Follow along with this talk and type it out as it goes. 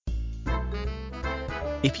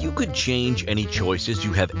If you could change any choices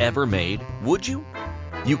you have ever made, would you?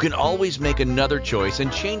 You can always make another choice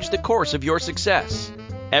and change the course of your success.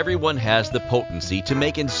 Everyone has the potency to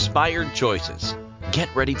make inspired choices.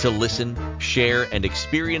 Get ready to listen, share, and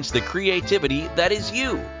experience the creativity that is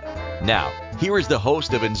you. Now, here is the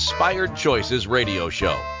host of Inspired Choices radio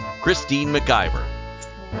show, Christine McIver.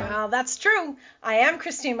 Well, that's true. I am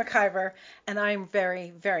Christine McIver, and I'm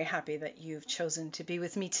very, very happy that you've chosen to be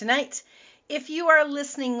with me tonight. If you are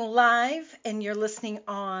listening live and you're listening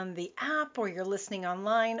on the app or you're listening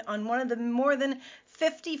online on one of the more than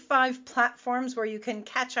 55 platforms where you can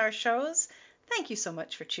catch our shows, thank you so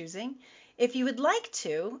much for choosing. If you would like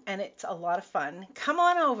to, and it's a lot of fun, come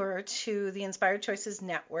on over to the Inspired Choices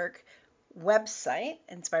Network website,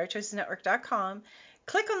 inspiredchoicesnetwork.com.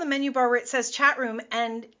 Click on the menu bar where it says chat room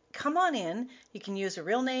and come on in. You can use a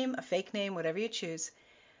real name, a fake name, whatever you choose.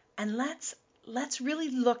 And let's really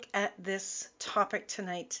look at this topic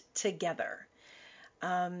tonight together.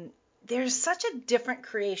 There's such a different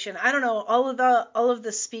creation. I don't know, all of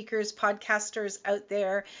the speakers, podcasters out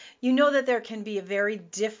there, you know that there can be a very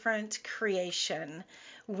different creation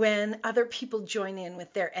when other people join in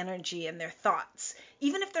with their energy and their thoughts,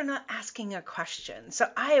 even if they're not asking a question. So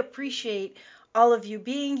I appreciate all of you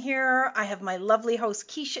being here. I have my lovely host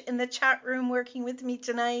Keisha in the chat room working with me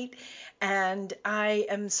tonight, and I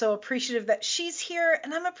am so appreciative that she's here,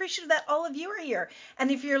 and I'm appreciative that all of you are here. And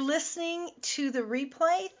if you're listening to the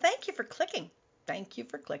replay, thank you for clicking. Thank you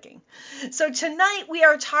for clicking. So tonight we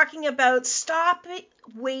are talking about stop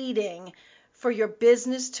waiting for your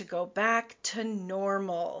business to go back to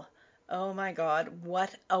normal. Oh my God,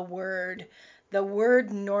 what a word. The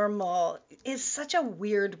word normal is such a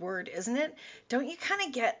weird word, isn't it? Don't you kind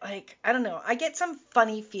of get like, I don't know, I get some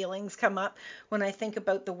funny feelings come up when I think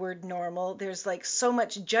about the word normal. There's like so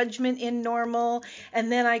much judgment in normal. And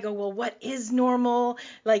then I go, well, what is normal?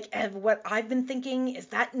 Like, what I've been thinking, is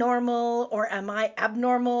that normal or am I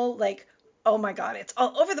abnormal? Like, oh my God, it's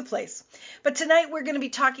all over the place. But tonight we're going to be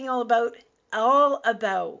talking all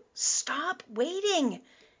about stop waiting.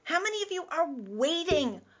 How many of you are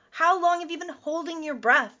waiting? How long have you been holding your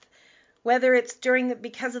breath? Whether it's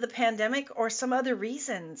because of the pandemic or some other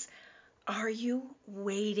reasons. Are you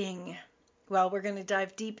waiting? Well, we're going to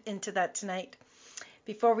dive deep into that tonight.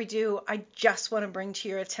 Before we do, I just want to bring to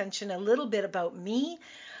your attention a little bit about me.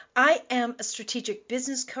 I am a strategic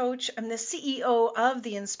business coach. I'm the CEO of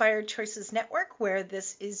the Inspired Choices Network, where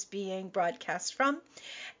this is being broadcast from.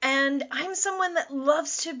 And I'm someone that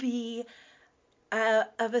loves to be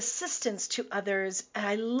of assistance to others.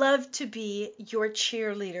 I love to be your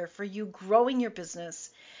cheerleader for you growing your business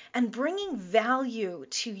and bringing value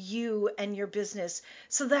to you and your business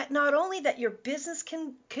so that not only that your business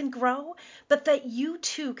can grow, but that you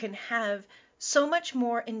too can have so much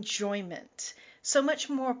more enjoyment, so much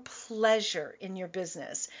more pleasure in your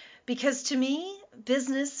business. Because to me,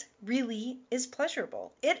 business really is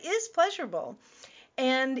pleasurable. It is pleasurable.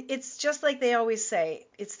 And it's just like they always say,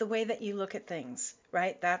 it's the way that you look at things,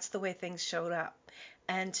 right? That's the way things showed up.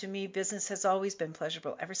 And to me, business has always been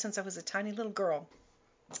pleasurable ever since I was a tiny little girl.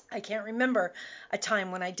 I can't remember a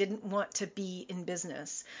time when I didn't want to be in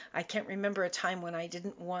business. I can't remember a time when I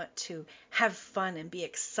didn't want to have fun and be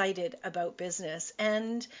excited about business.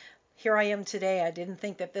 And here I am today. I didn't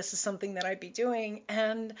think that this is something that I'd be doing.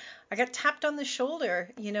 And I got tapped on the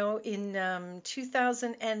shoulder, in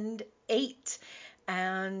 2008.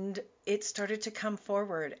 And it started to come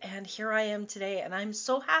forward. And here I am today. And I'm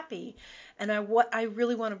so happy. And what I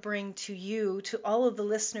really want to bring to you, to all of the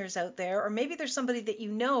listeners out there, or maybe there's somebody that you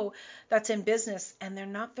know that's in business and they're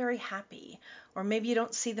not very happy, or maybe you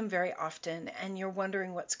don't see them very often and you're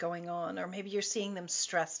wondering what's going on, or maybe you're seeing them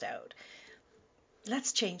stressed out.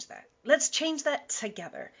 Let's change that. Let's change that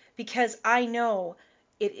together, because I know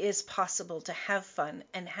it is possible to have fun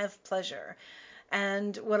and have pleasure.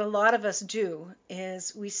 And what a lot of us do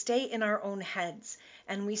is we stay in our own heads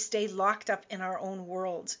and we stay locked up in our own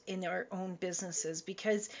world, in our own businesses,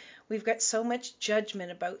 because we've got so much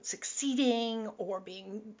judgment about succeeding or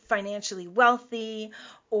being financially wealthy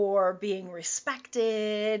or being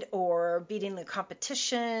respected or beating the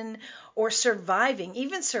competition or surviving,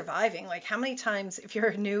 even surviving. Like, how many times, if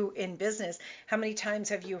you're new in business, how many times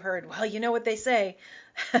have you heard, well, you know what they say,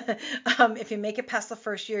 if you make it past the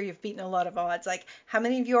first year, you've beaten a lot of odds. Like, how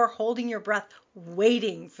many of you are holding your breath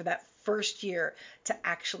waiting for that first year to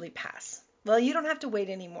actually pass? Well, you don't have to wait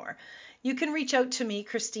anymore. You can reach out to me,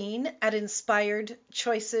 Christine, at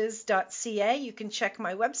inspiredchoices.ca. You can check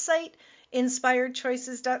my website,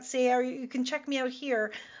 inspiredchoices.ca, or you can check me out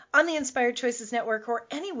here on the Inspired Choices Network or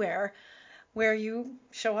anywhere where you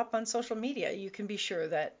show up on social media. You can be sure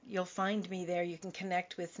that you'll find me there. You can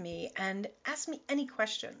connect with me and ask me any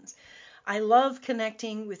questions. I love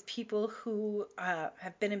connecting with people who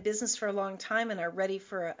have been in business for a long time and are ready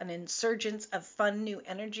for an insurgence of fun, new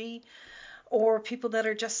energy, or people that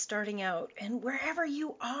are just starting out. And wherever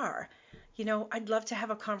you are, I'd love to have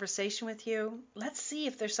a conversation with you. Let's see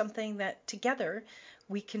if there's something that together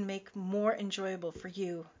we can make more enjoyable for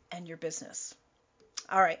you and your business.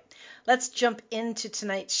 All right, let's jump into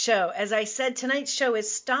tonight's show. As I said, tonight's show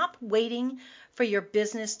is Stop Waiting for Your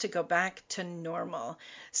Business to Go Back to Normal.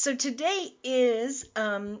 So today is,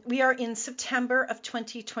 we are in September of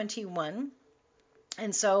 2021.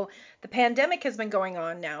 And so the pandemic has been going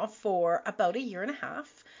on now for about a year and a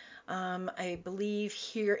half. I believe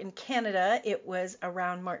here in Canada, it was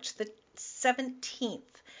around March the 17th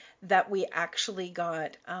that we actually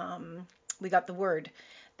got the word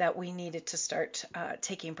that we needed to start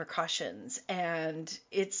taking precautions. And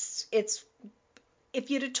it's if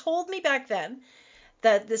you'd have told me back then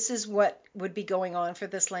that this is what would be going on for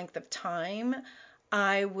this length of time,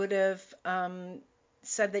 I would have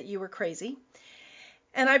said that you were crazy.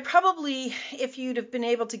 And I probably, if you'd have been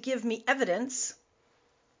able to give me evidence,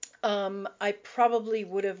 I probably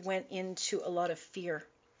would have went into a lot of fear.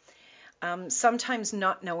 Sometimes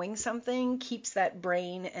not knowing something keeps that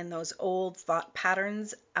brain and those old thought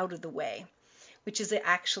patterns out of the way, which is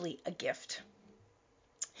actually a gift.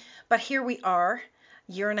 But here we are,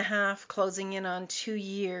 year and a half, closing in on 2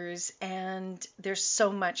 years, and there's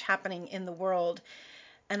so much happening in the world.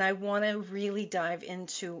 And I want to really dive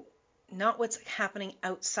into not what's happening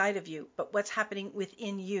outside of you, but what's happening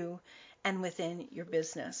within you and within your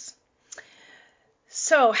business.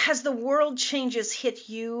 So, has the world changes hit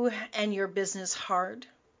you and your business hard?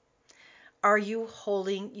 Are you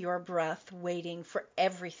holding your breath, waiting for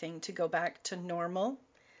everything to go back to normal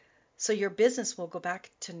so your business will go back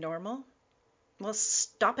to normal? Well,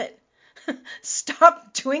 stop it.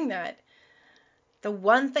 Stop doing that. The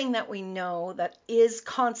one thing that we know that is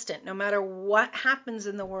constant, no matter what happens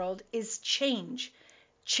in the world, is change.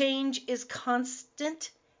 Change is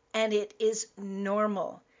constant and it is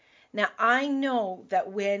normal. Now, I know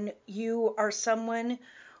that when you are someone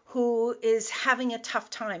who is having a tough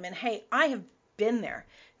time, and hey, I have been there.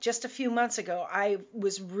 Just a few months ago, I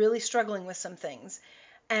was really struggling with some things,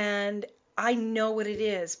 and I know what it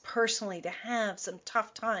is personally to have some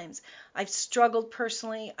tough times. I've struggled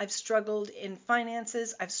personally. I've struggled in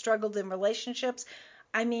finances. I've struggled in relationships.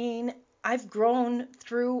 I mean, I've grown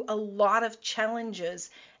through a lot of challenges,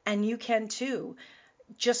 and you can too.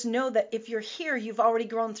 Just know that if you're here, you've already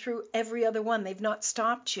grown through every other one. They've not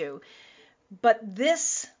stopped you. But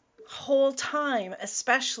this whole time,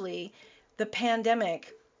 especially the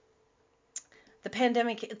pandemic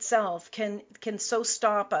itself can so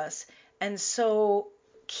stop us and so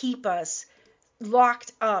keep us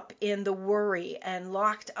locked up in the worry and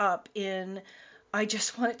locked up in, I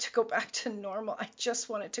just want it to go back to normal. I just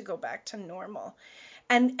want it to go back to normal.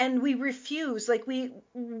 And we refuse, like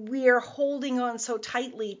we are holding on so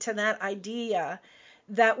tightly to that idea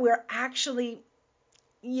that we're actually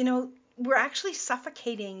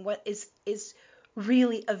suffocating what is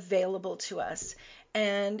really available to us.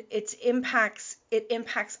 And it impacts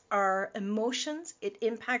our emotions, it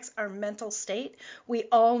impacts our mental state. We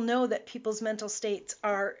all know that people's mental states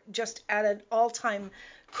are just at an all-time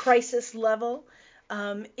crisis level.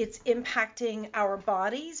 It's impacting our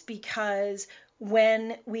bodies because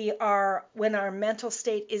when our mental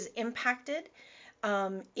state is impacted,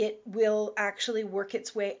 it will actually work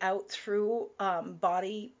its way out through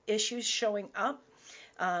body issues showing up.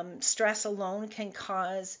 Stress alone can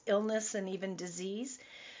cause illness and even disease.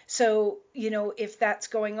 So, if that's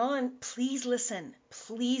going on, please listen,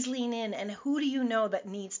 please lean in. And who do you know that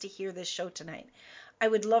needs to hear this show tonight? I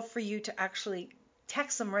would love for you to actually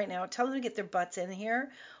text them right now, tell them to get their butts in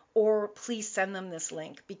here, or please send them this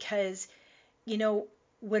link because,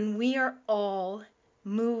 when we are all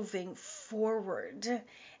moving forward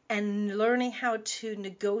and learning how to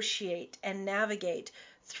negotiate and navigate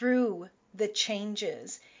through the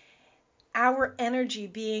changes, our energy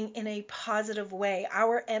being in a positive way,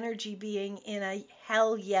 our energy being in a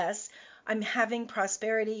hell yes, I'm having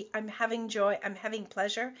prosperity, I'm having joy, I'm having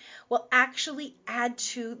pleasure, will actually add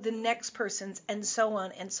to the next person's, and so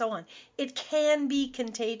on and so on. It can be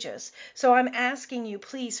contagious. So I'm asking you,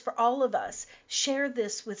 please, for all of us, share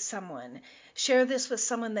this with someone. Share this with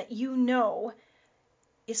someone that you know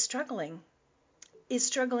is struggling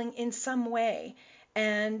in some way.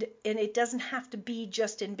 And it doesn't have to be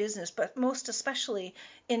just in business, but most especially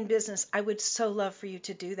in business. I would so love for you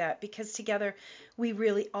to do that, because together we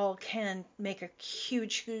really all can make a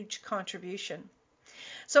huge, huge contribution.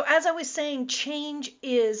 So as I was saying, change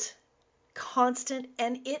is constant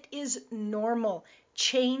and it is normal.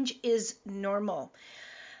 Change is normal.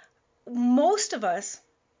 Most of us,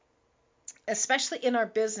 especially in our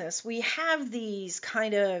business, we have these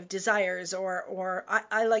kind of desires, or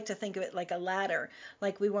I like to think of it like a ladder.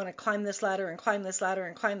 Like we want to climb this ladder and climb this ladder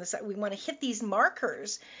and climb this. We want to hit these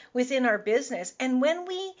markers within our business. And when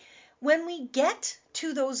we get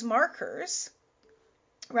to those markers,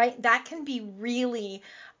 right, that can be really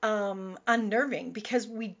unnerving, because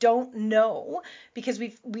we don't know, because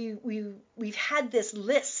we've had this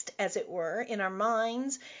list, as it were, in our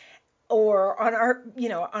minds, or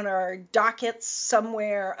on our dockets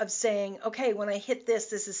somewhere, of saying, okay, when I hit this,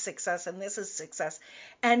 this is success and this is success.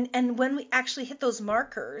 And when we actually hit those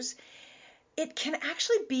markers, it can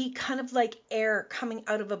actually be kind of like air coming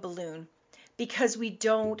out of a balloon, because we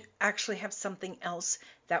don't actually have something else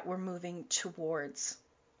that we're moving towards.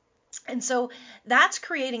 And so that's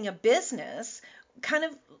creating a business,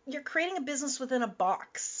 you're creating a business within a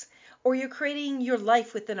box, or you're creating your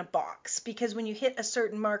life within a box, because when you hit a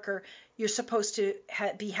certain marker, you're supposed to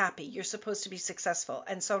be happy, you're supposed to be successful,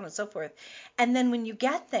 and so on and so forth. And then when you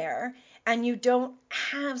get there and you don't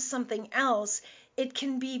have something else, it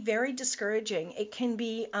can be very discouraging. It can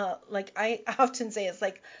be, like I often say, it's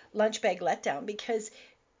like lunch bag letdown, because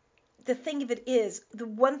the thing of it is, the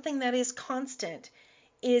one thing that is constant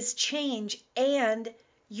is change, and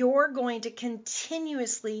you're going to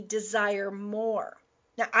continuously desire more.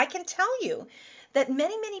 Now, I can tell you that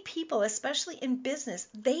many, many people, especially in business,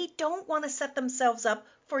 they don't want to set themselves up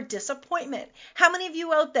for disappointment. How many of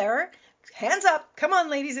you out there, hands up, come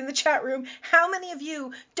on, ladies in the chat room, how many of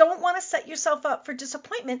you don't want to set yourself up for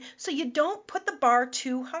disappointment, so you don't put the bar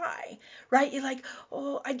too high, right? You're like,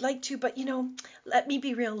 oh, I'd like to, but let me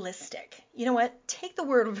be realistic. You know what? Take the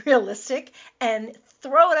word realistic and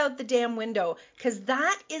throw it out the damn window, because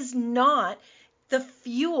that is not the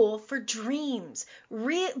fuel for dreams.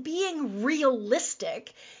 Being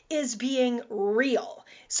realistic is being real.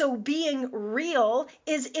 So being real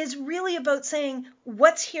is really about saying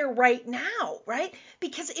what's here right now, right?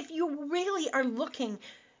 Because if you really are looking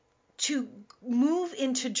to move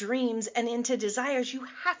into dreams and into desires, you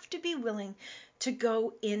have to be willing to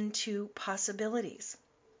go into possibilities.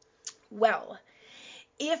 Well,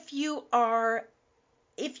 if you've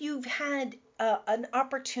had an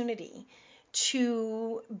opportunity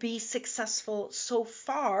to be successful so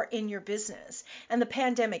far in your business, and the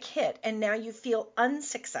pandemic hit and now you feel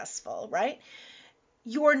unsuccessful, right?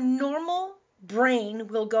 Your normal brain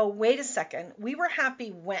will go, wait a second, we were happy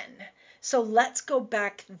when, so let's go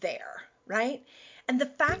back there, right? And the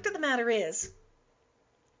fact of the matter is,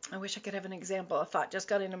 I wish I could have an example, a thought just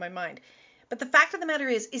got into my mind. But the fact of the matter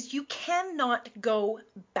is you cannot go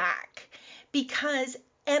back, because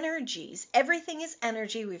energies, everything is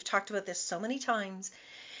energy. We've talked about this so many times.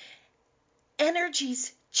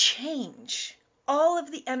 Energies change. All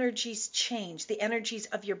of the energies change. The energies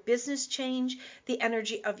of your business change. The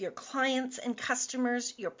energy of your clients and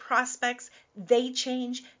customers, your prospects, they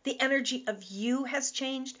change. The energy of you has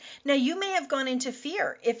changed. Now, you may have gone into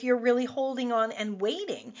fear if you're really holding on and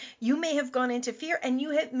waiting. You may have gone into fear, and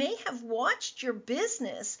you may have watched your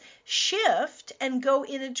business shift and go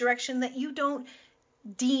in a direction that you don't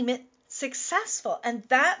deem it successful. And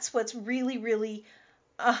that's what's really, really,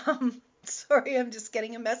 sorry, I'm just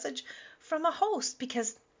getting a message from a host,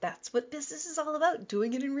 because that's what business is all about,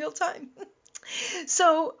 doing it in real time.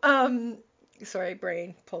 So, sorry,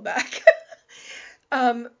 brain, pull back.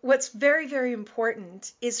 What's very, very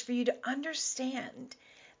important is for you to understand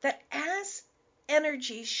that as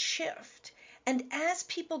energies shift and as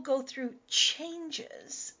people go through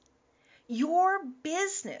changes, your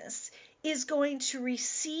business is going to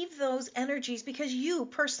receive those energies, because you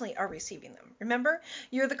personally are receiving them. Remember,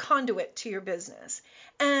 you're the conduit to your business.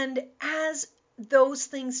 And as those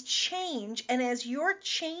things change, and as you're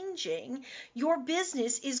changing, your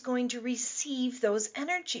business is going to receive those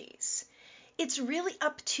energies. It's really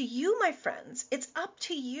up to you, my friends. It's up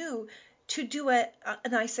to you to do it.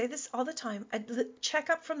 And I say this all the time, a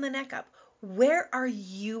checkup from the neck up. Where are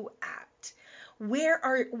you at? Where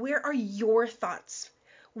are your thoughts?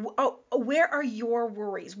 Where are your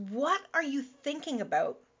worries? What are you thinking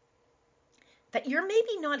about that you're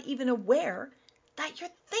maybe not even aware that you're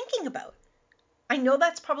thinking about? I know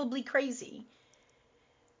that's probably crazy,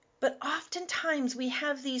 but oftentimes we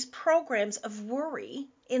have these programs of worry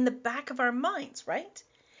in the back of our minds, right?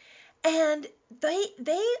 And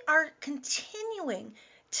they are continually continuing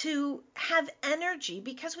to have energy,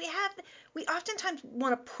 because we oftentimes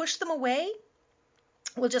want to push them away.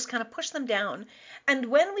 We'll just kind of push them down. And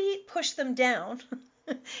when we push them down,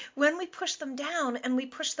 when we push them down and we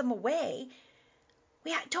push them away,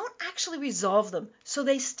 we don't actually resolve them. So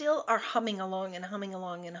they still are humming along and humming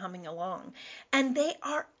along and humming along. And they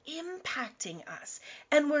are impacting us.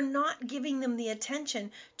 And we're not giving them the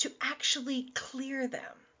attention to actually clear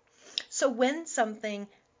them. So when something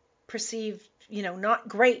perceived, not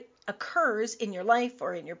great occurs in your life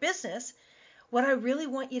or in your business, what I really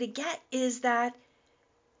want you to get is that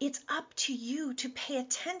it's up to you to pay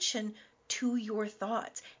attention to your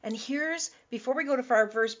thoughts. And before we go to our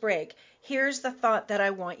first break, here's the thought that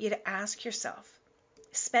I want you to ask yourself.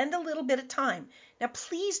 Spend a little bit of time. Now,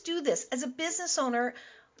 please do this. As a business owner,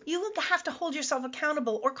 you will have to hold yourself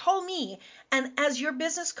accountable, or call me, and as your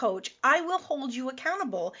business coach, I will hold you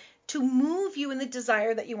accountable to move you in the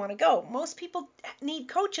desire that you want to go. Most people need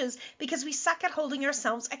coaches because we suck at holding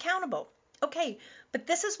ourselves accountable. Okay, but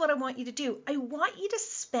this is what I want you to do. I want you to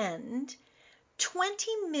spend 20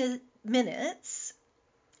 minutes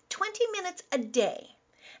a day.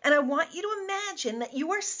 And I want you to imagine that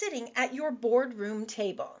you are sitting at your boardroom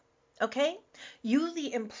table. Okay? You,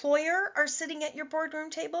 the employer, are sitting at your boardroom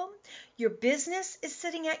table. Your business is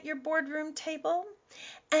sitting at your boardroom table.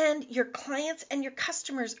 And your clients and your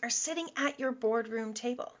customers are sitting at your boardroom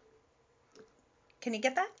table. Can you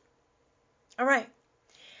get that? All right.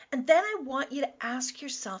 And then I want you to ask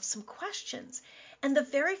yourself some questions. And the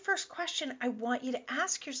very first question I want you to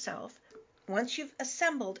ask yourself, once you've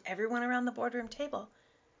assembled everyone around the boardroom table,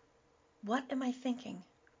 what am I thinking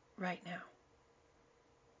right now?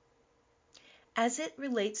 As it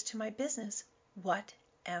relates to my business, what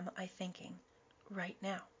am I thinking right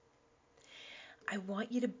now? I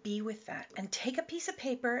want you to be with that and take a piece of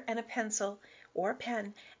paper and a pencil or a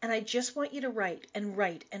pen, and I just want you to write and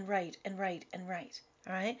write and write and write and write.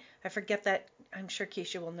 All right? I forget that. I'm sure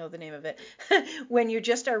Keisha will know the name of it. When you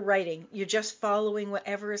just are writing, you're just following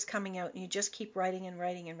whatever is coming out, and you just keep writing and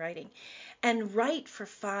writing and writing. And write for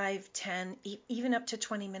 5, 10, even up to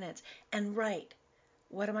 20 minutes. And write,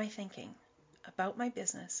 what am I thinking about my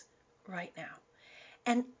business right now?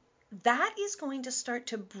 And that is going to start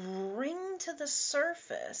to bring to the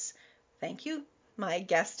surface, thank you, my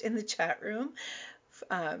guest in the chat room,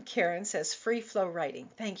 Karen says, free flow writing.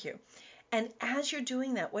 Thank you. And as you're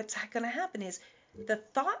doing that, what's going to happen is the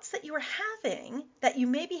thoughts that you are having that you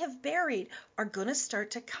maybe have buried are going to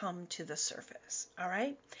start to come to the surface. All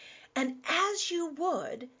right. And as you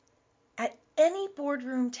would at any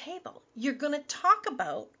boardroom table, you're going to talk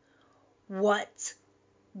about what's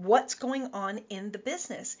going on in the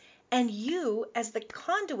business. And you, as the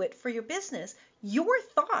conduit for your business, your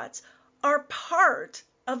thoughts are part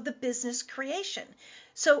of the business creation.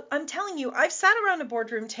 So I'm telling you, I've sat around a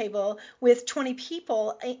boardroom table with 20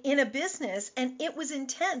 people in a business, and it was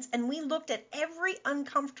intense. And we looked at every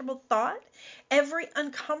uncomfortable thought, every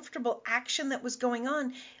uncomfortable action that was going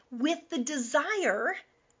on with the desire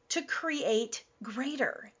to create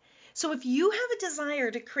greater. So if you have a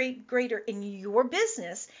desire to create greater in your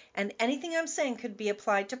business, and anything I'm saying could be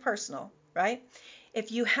applied to personal, right?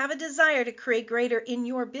 If you have a desire to create greater in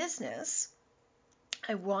your business,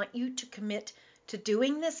 I want you to commit to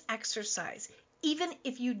doing this exercise, even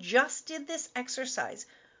if you just did this exercise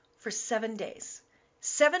for 7 days.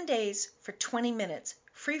 7 days for 20 minutes,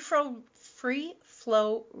 free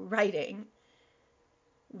flow writing.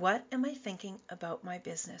 What am I thinking about my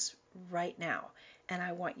business right now? And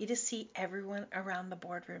I want you to see everyone around the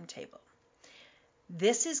boardroom table.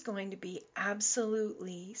 This is going to be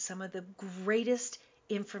absolutely some of the greatest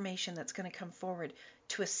information that's going to come forward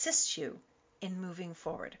to assist you in moving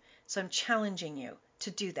forward. So I'm challenging you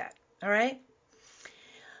to do that. All right?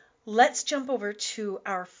 Let's jump over to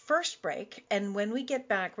our first break. And when we get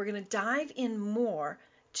back, we're going to dive in more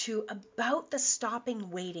to about the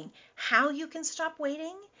stopping waiting, how you can stop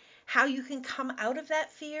waiting, how you can come out of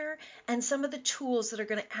that fear, and some of the tools that are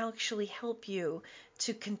going to actually help you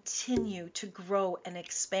to continue to grow and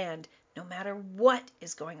expand no matter what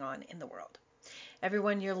is going on in the world.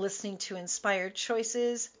 Everyone, you're listening to Inspired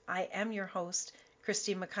Choices. I am your host,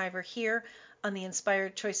 Christine McIver, here on the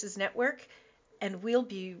Inspired Choices Network, and we'll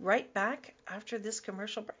be right back after this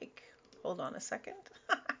commercial break. Hold on a second.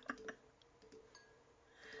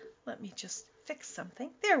 Let me just fix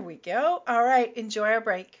something. There we go. All right, enjoy our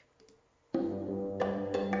break.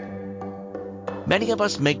 Many of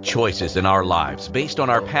us make choices in our lives based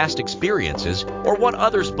on our past experiences or what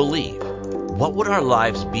others believe. What would our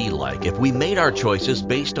lives be like if we made our choices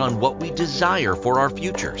based on what we desire for our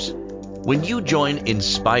futures? When you join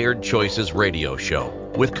Inspired Choices Radio Show,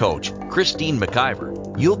 With Coach Christine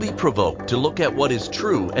McIver, you'll be provoked to look at what is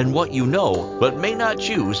true and what you know, but may not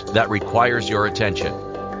choose, that requires your attention.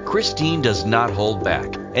 Christine does not hold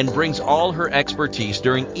back and brings all her expertise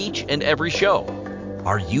during each and every show.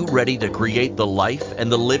 Are you ready to create the life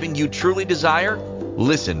and the living you truly desire?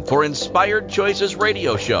 Listen for Inspired Choices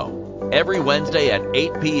Radio Show every Wednesday at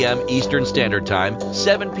 8 p.m. Eastern Standard Time,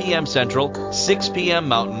 7 p.m. Central, 6 p.m.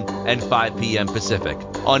 Mountain, and 5 p.m. Pacific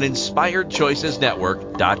on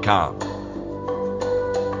InspiredChoicesNetwork.com.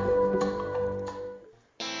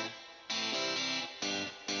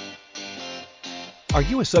 Are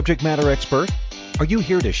you a subject matter expert? Are you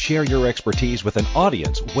here to share your expertise with an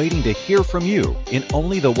audience waiting to hear from you in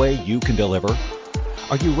only the way you can deliver?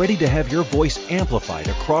 Are you ready to have your voice amplified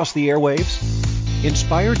across the airwaves?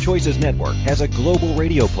 Inspired Choices Network has a global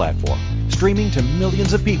radio platform streaming to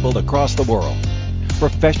millions of people across the world.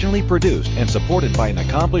 Professionally produced and supported by an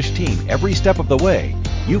accomplished team every step of the way,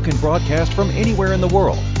 you can broadcast from anywhere in the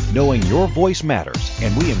world, knowing your voice matters,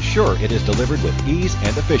 and we ensure it is delivered with ease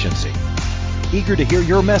and efficiency. Eager to hear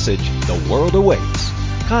your message, the world awaits.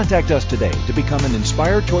 Contact us today to become an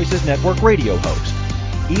Inspired Choices Network radio host.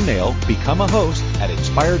 Email become a host at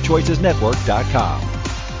inspiredchoicesnetwork.com.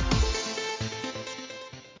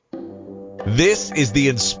 This is the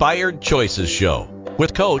Inspired Choices Show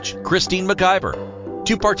with Coach Christine McIver.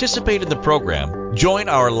 To participate in the program, join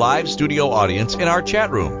our live studio audience in our chat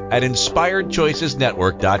room at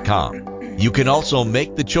inspiredchoicesnetwork.com. You can also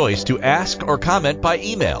make the choice to ask or comment by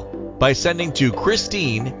email by sending to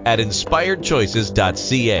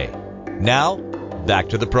Christine@inspiredchoices.ca. Now, back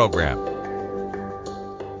to the program.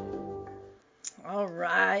 All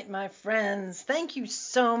right, my friends, thank you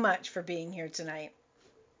so much for being here tonight.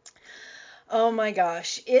 Oh my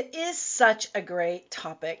gosh, it is such a great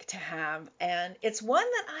topic to have, and it's one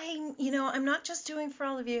that I'm not just doing for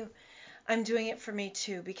all of you. I'm doing it for me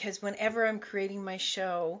too, because whenever I'm creating my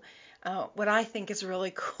show, what I think is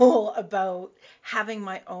really cool about having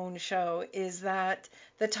my own show is that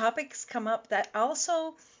the topics come up that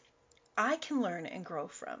also I can learn and grow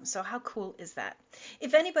from. So how cool is that?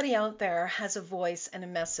 If anybody out there has a voice and a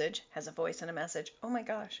message, oh my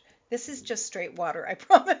gosh, this is just straight water, I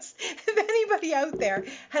promise. If anybody out there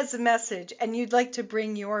has a message and you'd like to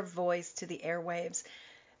bring your voice to the airwaves,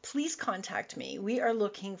 please contact me. We are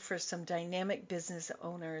looking for some dynamic business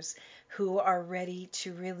owners who are ready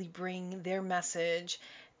to really bring their message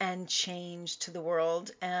and change to the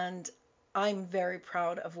world. And I'm very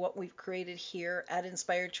proud of what we've created here at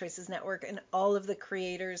Inspired Choices Network, and all of the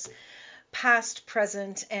creators, past,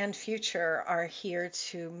 present, and future, are here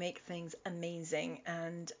to make things amazing.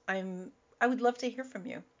 And I would love to hear from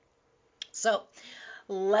you. So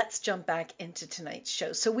let's jump back into tonight's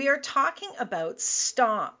show. So we are talking about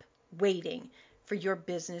stop waiting for your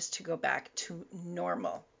business to go back to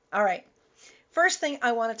normal. All right. First thing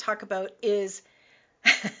I want to talk about is,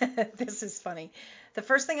 this is funny. The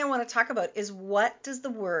first thing I want to talk about is, what does the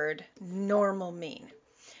word normal mean?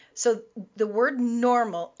 So the word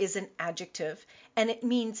normal is an adjective, and it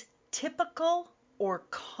means typical or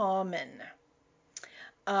common.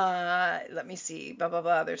 Let me see. Blah, blah,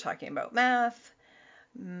 blah. They're talking about math.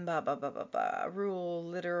 Blah, blah, blah, blah, blah. Rule,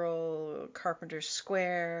 literal, carpenter's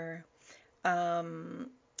square.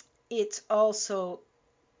 It's also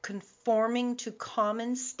conforming to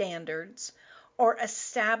common standards or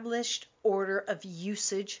established order of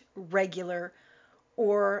usage, regular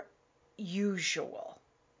or usual.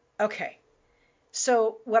 Okay,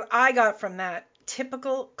 so what I got from that,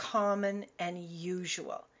 typical, common, and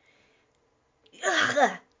usual.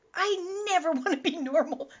 Ugh, I never want to be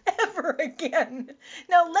normal ever again.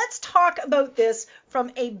 Now let's talk about this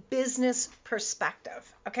from a business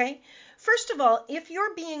perspective, okay? First of all, if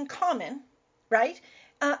you're being common, right?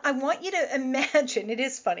 I want you to imagine, it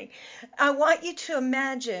is funny, I want you to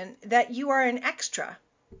imagine that you are an extra.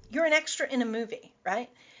 You're an extra in a movie, right?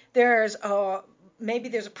 Maybe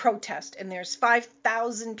there's a protest and there's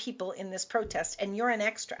 5,000 people in this protest and you're an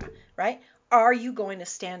extra, right? Are you going to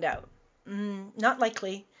stand out? Not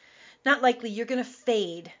likely. Not likely. You're going to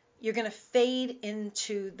fade. You're going to fade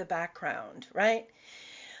into the background, right?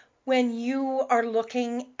 When you are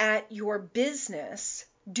looking at your business,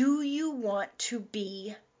 do you want to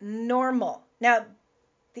be normal? Now,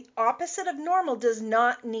 the opposite of normal does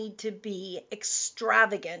not need to be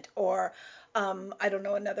extravagant or, I don't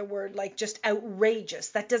know another word, like just outrageous.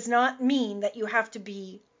 That does not mean that you have to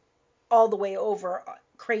be all the way over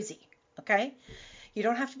crazy, okay? You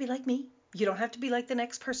don't have to be like me. You don't have to be like the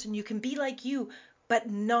next person. You can be like you, but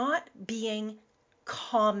not being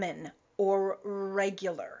common or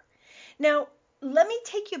regular. Now, let me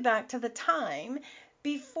take you back to the time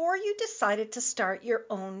before you decided to start your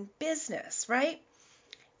own business, right?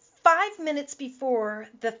 5 minutes before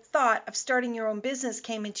the thought of starting your own business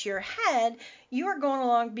came into your head, you were going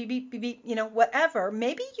along, beep, beep, beep, beep, whatever.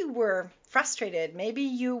 Maybe you were frustrated. Maybe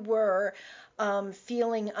you were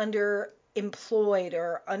feeling underemployed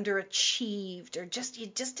or underachieved, or you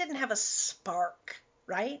just didn't have a spark,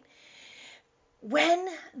 right? When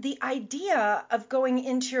the idea of going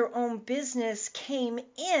into your own business came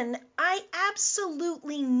in, I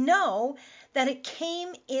absolutely know that it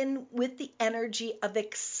came in with the energy of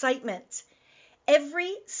excitement.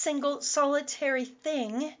 Every single solitary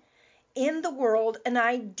thing in the world, an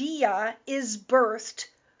idea is birthed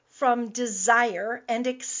from desire and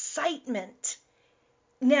excitement.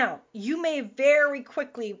 Now, you may very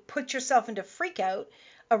quickly put yourself into freak out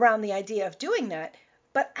around the idea of doing that.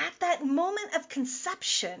 But at that moment of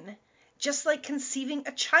conception, just like conceiving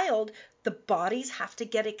a child, the bodies have to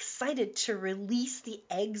get excited to release the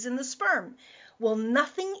eggs and the sperm. Well,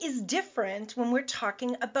 nothing is different when we're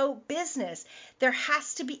talking about business. There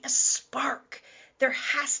has to be a spark. There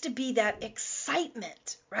has to be that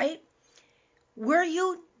excitement, right? Were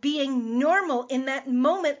you being normal in that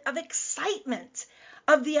moment of excitement,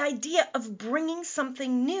 of the idea of bringing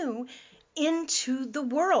something new into the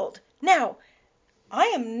world? Now,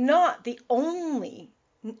 I am not the only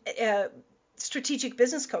strategic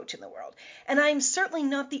business coach in the world, and I'm certainly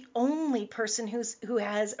not the only person who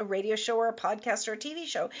has a radio show or a podcast or a TV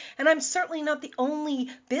show, and I'm certainly not the only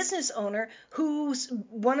business owner whose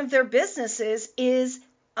one of their businesses is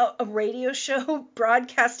a radio show,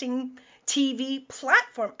 broadcasting, TV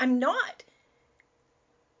platform. I'm not.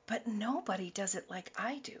 But nobody does it like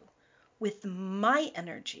I do. With my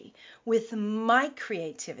energy, with my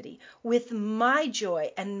creativity, with my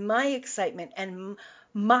joy and my excitement and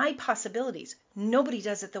my possibilities. Nobody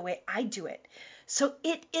does it the way I do it. So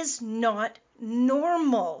it is not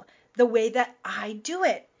normal the way that I do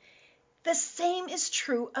it. The same is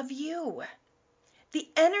true of you. The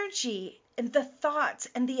energy and the thoughts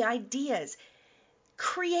and the ideas.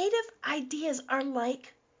 Creative ideas are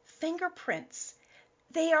like fingerprints.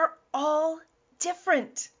 They are all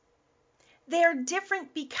different. They're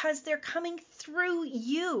different because they're coming through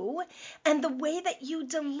you and the way that you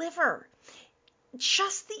deliver.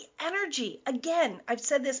 Just the energy. Again, I've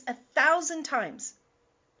said this 1,000 times.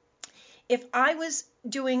 If I was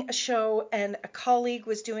doing a show and a colleague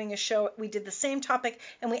was doing a show, we did the same topic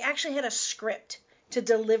and we actually had a script to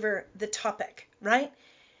deliver the topic, right?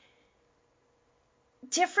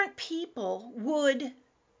 Different people would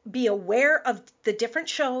be aware of the different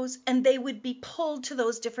shows and they would be pulled to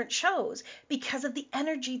those different shows because of the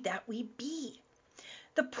energy that we be.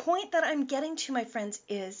 The point that I'm getting to, my friends,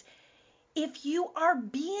 is if you are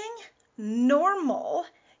being normal,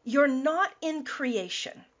 you're not in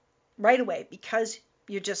creation right away because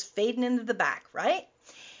you're just fading into the back, right?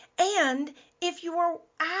 And if you are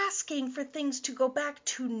asking for things to go back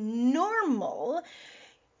to normal,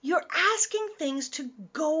 you're asking things to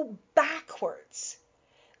go backwards.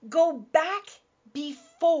 Go back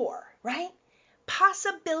before, right?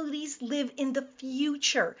 Possibilities live in the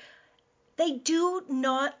future. They do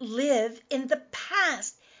not live in the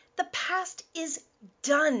past. The past is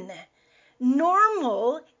done.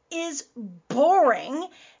 Normal is boring.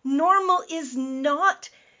 Normal is not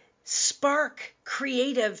spark,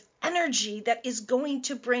 creative energy that is going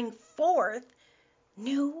to bring forth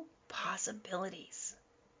new possibilities.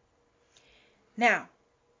 Now,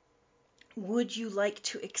 would you like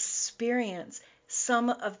to experience some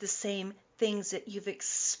of the same things that you've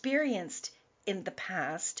experienced in the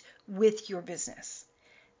past with your business?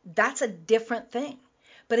 That's a different thing.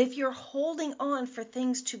 But if you're holding on for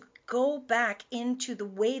things to go back into the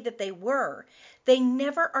way that they were, they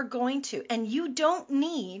never are going to. And you don't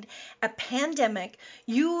need a pandemic.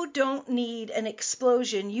 You don't need an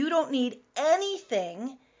explosion. You don't need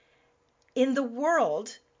anything in the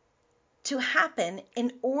world to happen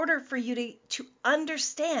in order for you to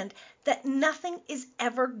understand that nothing is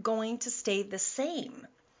ever going to stay the same.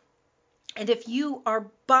 And if you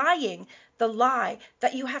are buying the lie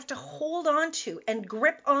that you have to hold on to and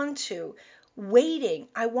grip onto, waiting,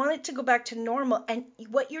 I want it to go back to normal, and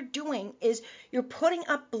what you're doing is you're putting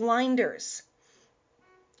up blinders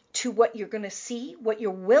to what you're going to see, what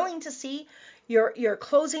you're willing to see. You're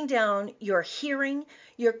closing down your hearing.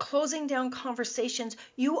 You're closing down conversations.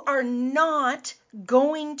 You are not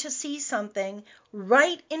going to see something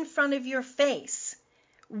right in front of your face.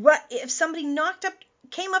 If somebody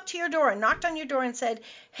came up to your door and knocked on your door and said,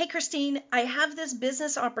 "Hey, Christine, I have this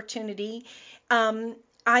business opportunity.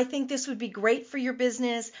 I think this would be great for your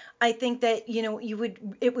business. I think that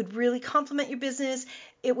it would really complement your business.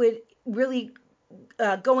 It would really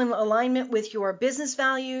go in alignment with your business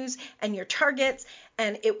values and your targets,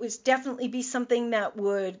 and it would definitely be something that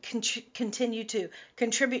would continue to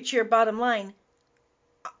contribute to your bottom line,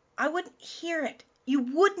 I wouldn't hear it. You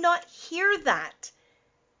would not hear that.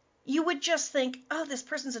 You would just think, oh, this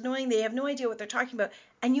person's annoying. They have no idea what they're talking about.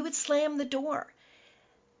 And you would slam the door.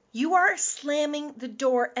 You are slamming the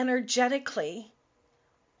door energetically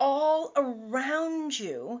all around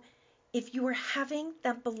you if you are having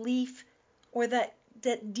that belief or that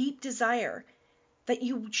deep desire that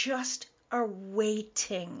you just are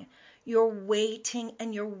waiting. You're waiting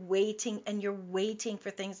and you're waiting and you're waiting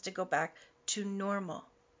for things to go back to normal.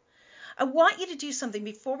 I want you to do something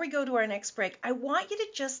before we go to our next break. I want you to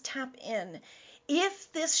just tap in.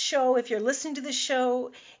 If this show, if you're listening to this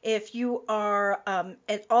show, if you are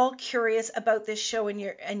at all curious about this show and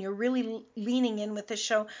you're really leaning in with this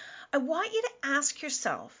show, I want you to ask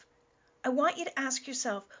yourself,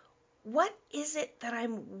 what is it that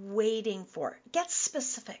I'm waiting for? Get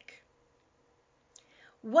specific.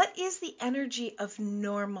 What is the energy of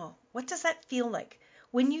normal? What does that feel like?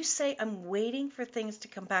 When you say, I'm waiting for things to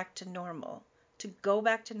come back to normal, to go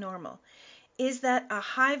back to normal, is that a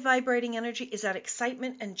high vibrating energy? Is that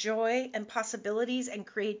excitement and joy and possibilities and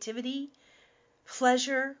creativity,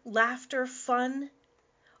 pleasure, laughter, fun?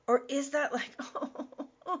 Or is that like,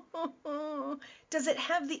 does it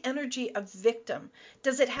have the energy of victim?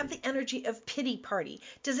 Does it have the energy of pity party?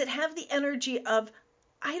 Does it have the energy of,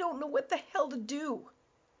 I don't know what the hell to do?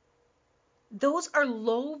 Those are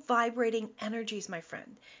low vibrating energies, my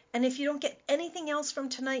friend. And if you don't get anything else from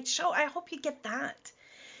tonight's show, I hope you get that.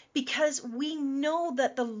 Because we know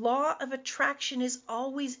that the law of attraction is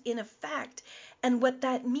always in effect. And what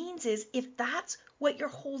that means is if that's what you're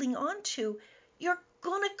holding on to, you're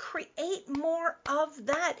going to create more of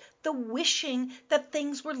that. The wishing that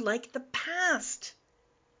things were like the past.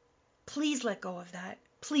 Please let go of that.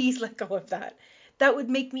 Please let go of that. That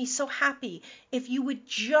would make me so happy if you would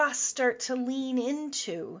just start to lean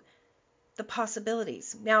into the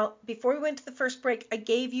possibilities. Now, before we went to the first break, I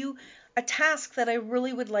gave you a task that I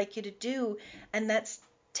really would like you to do, and that's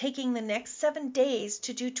taking the next 7 days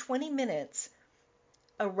to do 20 minutes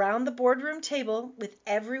around the boardroom table with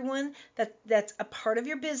everyone that's a part of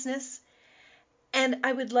your business. And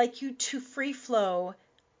I would like you to free flow,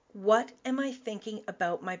 what am I thinking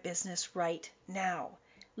about my business right now?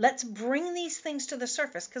 Let's bring these things to the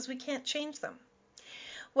surface because we can't change them.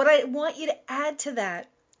 What I want you to add to that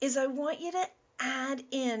is I want you to add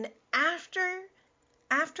in after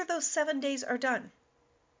those 7 days are done.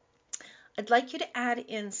 I'd like you to add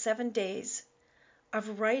in 7 days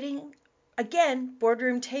of writing, again,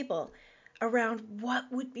 boardroom table, around what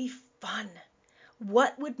would be fun.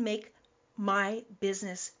 What would make my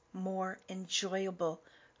business more enjoyable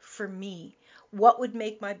for me? What would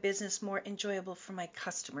make my business more enjoyable for my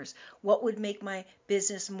customers? What would make my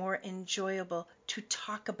business more enjoyable to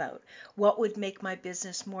talk about? What would make my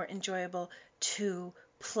business more enjoyable to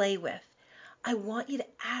play with? I want you to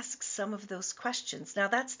ask some of those questions. Now,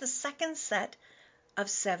 that's the second set of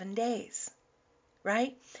 7 days,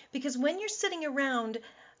 right? Because when you're sitting around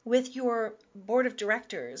with your board of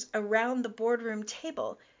directors around the boardroom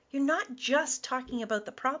table, you're not just talking about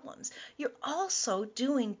the problems. You're also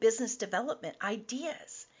doing business development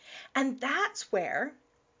ideas. And that's where,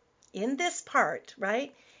 in this part,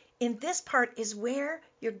 right? In this part is where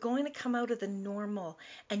you're going to come out of the normal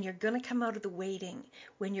and you're going to come out of the waiting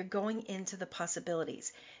when you're going into the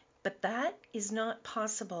possibilities. But that is not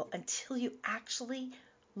possible until you actually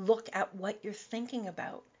look at what you're thinking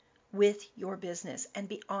about with your business and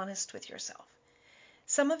be honest with yourself.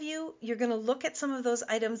 Some of you, you're going to look at some of those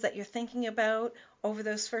items that you're thinking about over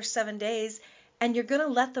those first 7 days, and you're going to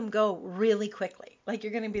let them go really quickly. Like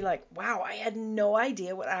you're going to be like, wow, I had no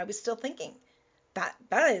idea what I was still thinking. That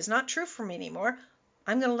is not true for me anymore.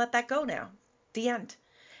 I'm going to let that go now. The end.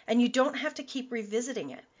 And you don't have to keep revisiting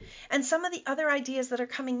it. And some of the other ideas that are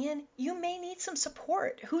coming in, you may need some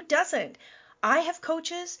support. Who doesn't? I have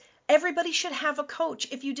coaches. Everybody should have a coach.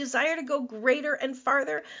 If you desire to go greater and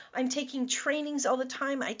farther, I'm taking trainings all the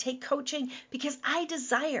time. I take coaching because I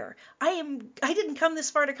desire. I didn't come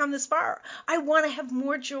this far to come this far. I want to have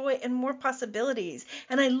more joy and more possibilities.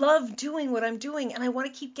 And I love doing what I'm doing. And I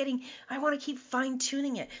want to keep fine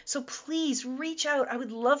tuning it. So please reach out. I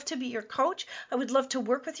would love to be your coach. I would love to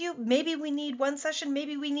work with you. Maybe we need 1 session.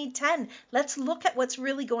 Maybe we need 10. Let's look at what's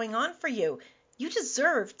really going on for you. You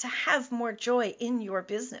deserve to have more joy in your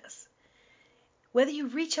business. Whether you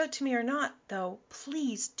reach out to me or not, though,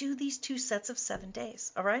 please do these 2 sets of 7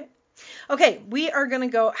 days, all right? Okay, we are going to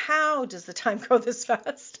go. How does the time go this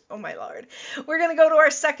fast? Oh, my Lord. We're going to go to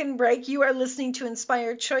our second break. You are listening to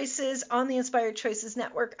Inspired Choices on the Inspired Choices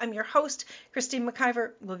Network. I'm your host, Christine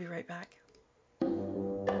McIver. We'll be right back.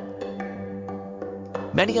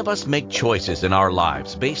 Many of us make choices in our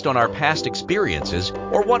lives based on our past experiences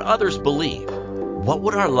or what others believe. What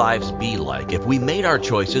would our lives be like if we made our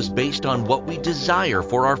choices based on what we desire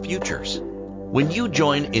for our futures? When you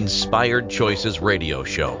join Inspired Choices Radio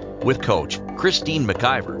Show with Coach Christine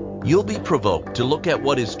McIver, you'll be provoked to look at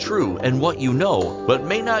what is true and what you know but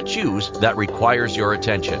may not choose that requires your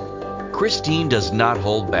attention. Christine does not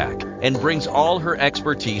hold back and brings all her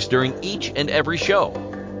expertise during each and every show.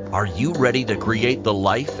 Are you ready to create the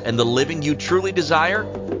life and the living you truly desire?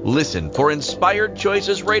 Listen for Inspired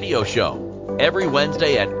Choices Radio Show every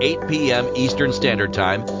Wednesday at 8 p.m. Eastern Standard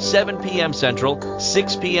Time, 7 p.m. Central,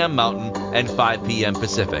 6 p.m. Mountain, and 5 p.m.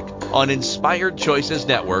 Pacific on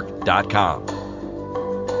InspiredChoicesNetwork.com.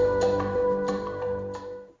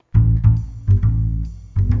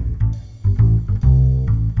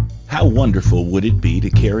 How wonderful would it be to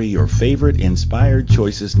carry your favorite Inspired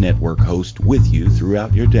Choices Network host with you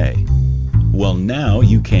throughout your day? Well, now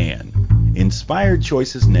you can. Inspired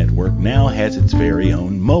Choices Network now has its very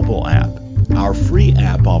own mobile app. Our free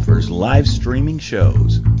app offers live streaming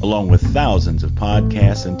shows, along with thousands of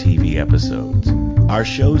podcasts and TV episodes. Our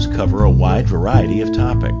shows cover a wide variety of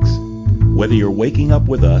topics. Whether you're waking up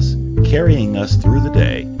with us, carrying us through the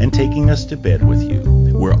day, and taking us to bed with you,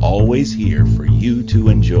 we're always here for you to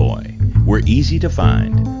enjoy. We're easy to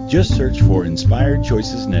find. Just search for Inspired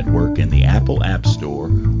Choices Network in the Apple App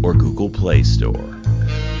Store or Google Play Store.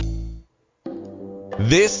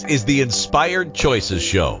 This is the Inspired Choices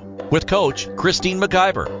Show with Coach Christine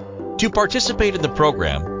McIver. To participate in the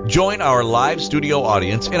program, join our live studio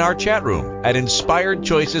audience in our chat room at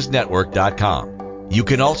InspiredChoicesNetwork.com. You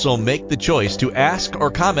can also make the choice to ask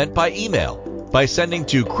or comment by email by sending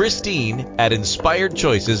to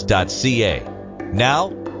Christine@InspiredChoices.ca. Now,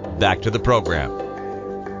 back to the program.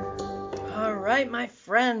 All right, my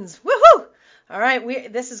friends. Woohoo! All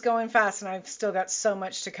right, this is going fast, and I've still got so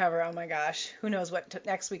much to cover. Oh my gosh, who knows what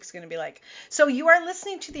next week's going to be like. So you are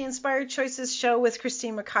listening to the Inspired Choices Show with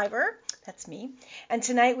Christine McIver. That's me. And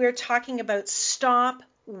tonight we're talking about stop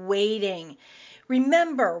waiting.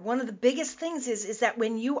 Remember, one of the biggest things is that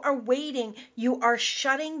when you are waiting, you are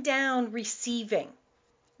shutting down receiving.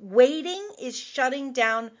 Waiting is shutting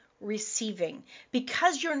down receiving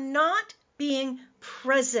because you're not being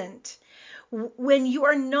present. When you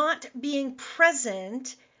are not being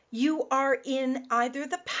present, you are in either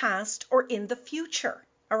the past or in the future.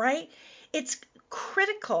 All right? It's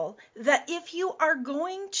critical that if you are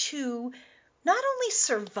going to not only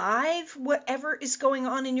survive whatever is going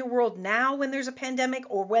on in your world now when there's a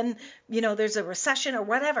pandemic or when, there's a recession or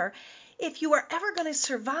whatever, if you are ever going to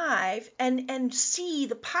survive and see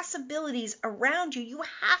the possibilities around you, you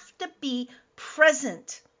have to be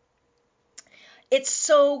present. It's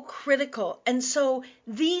so critical. And so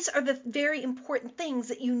these are the very important things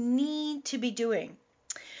that you need to be doing.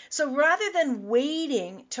 So rather than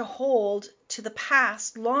waiting to hold to the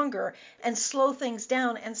past longer and slow things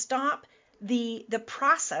down and stop the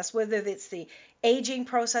process, whether it's the aging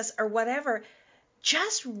process or whatever,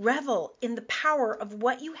 just revel in the power of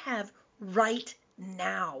what you have right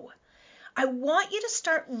now. I want you to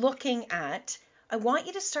start looking at,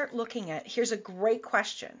 here's a great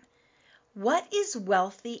question. What is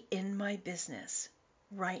wealthy in my business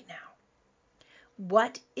right now?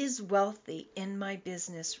 What is wealthy in my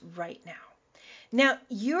business right now? Now,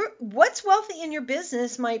 what's wealthy in your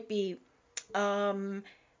business might be having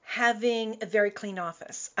a very clean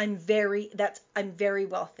office. I'm very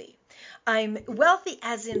wealthy. I'm wealthy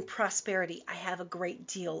as in prosperity. I have a great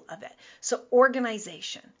deal of it. So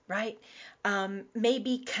organization, right?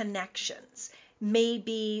 Maybe connections,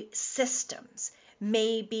 maybe systems,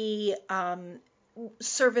 maybe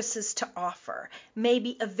services to offer,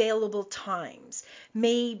 maybe available times,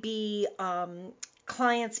 maybe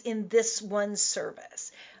clients in this one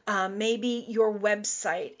service. Maybe your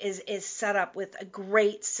website is set up with a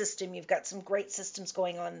great system. You've got some great systems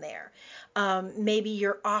going on there. Maybe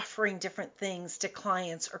you're offering different things to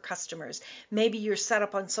clients or customers. Maybe you're set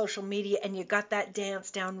up on social media and you got that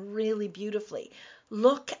dance down really beautifully.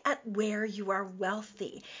 Look at where you are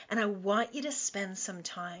wealthy, and I want you to spend some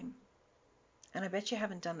time. And I bet you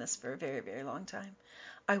haven't done this for a very, very long time.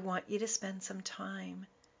 I want you to spend some time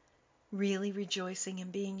really rejoicing and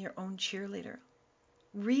being your own cheerleader.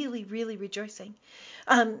 really, really rejoicing.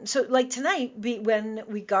 So like tonight, when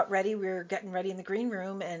we got ready, we were getting ready in the green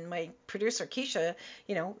room, and my producer Keisha,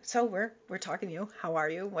 so we're talking to you. How are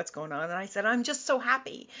you? What's going on? And I said, I'm just so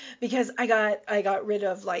happy because I got rid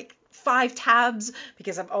of like 5 tabs,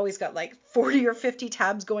 because I've always got like 40 or 50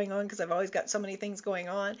 tabs going on because I've always got so many things going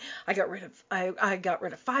on. I got rid of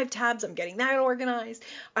 5 tabs. I'm getting that organized.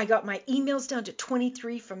 I got my emails down to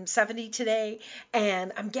 23 from 70 today,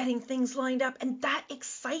 and I'm getting things lined up, and that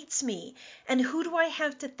excites me. And who do I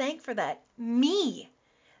have to thank for that? Me.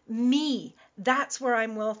 That's where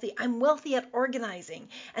I'm wealthy. I'm wealthy at organizing,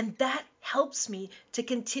 and that helps me to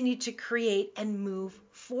continue to create and move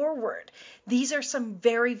forward. These are some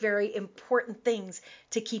very, very important things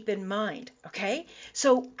to keep in mind. Okay,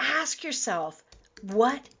 so ask yourself,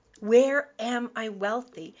 where am I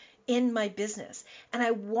wealthy in my business? And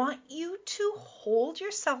I want you to hold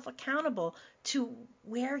yourself accountable to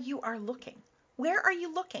where you are looking. Where are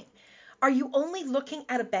you looking? Are you only looking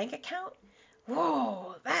at a bank account?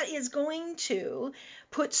 Whoa, that is going to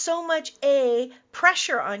put so much A,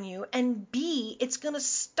 pressure on you, and B, it's going to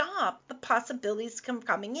stop the possibilities from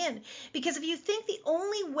coming in. Because if you think the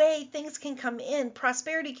only way things can come in,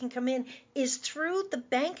 prosperity can come in, is through the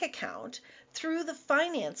bank account, through the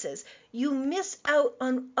finances, you miss out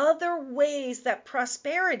on other ways that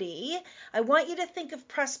prosperity, I want you to think of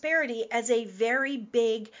prosperity as a very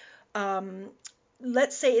big,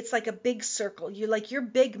 let's say it's like a big circle. You like your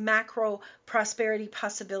big macro prosperity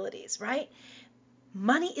possibilities, right?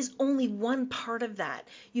 Money is only one part of that.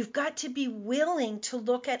 You've got to be willing to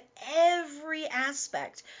look at every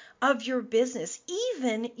aspect of your business,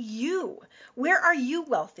 even you. Where are you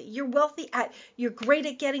wealthy? You're great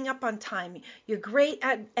at getting up on time. You're great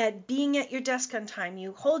at being at your desk on time.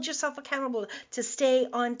 You hold yourself accountable to stay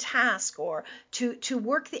on task, or to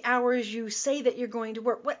work the hours you say that you're going to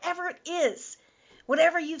work. Whatever it is,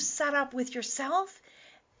 whatever you've set up with yourself,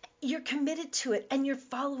 you're committed to it and you're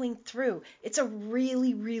following through. It's a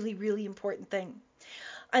really, really, really important thing.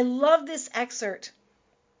 I love this excerpt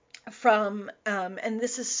from, and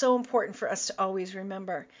this is so important for us to always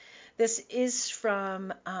remember. This is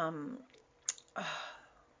from,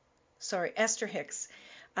 Esther Hicks.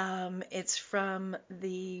 It's from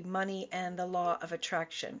The Money and the Law of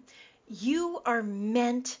Attraction. You are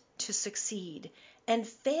meant to succeed, and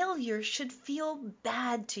failure should feel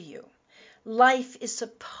bad to you. Life is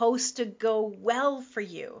supposed to go well for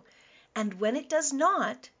you, and when it does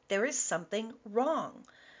not, there is something wrong.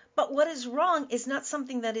 But what is wrong is not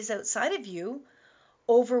something that is outside of you,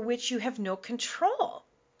 over which you have no control.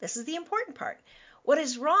 This is the important part. What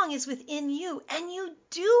is wrong is within you, and you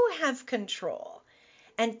do have control.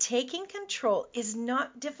 And taking control is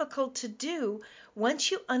not difficult to do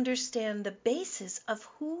once you understand the basis of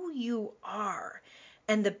who you are,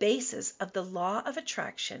 and the basis of the law of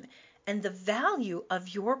attraction, and the value of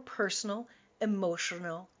your personal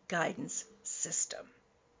emotional guidance system.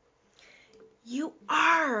 You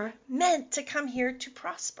are meant to come here to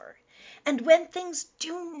prosper. And when things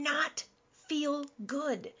do not feel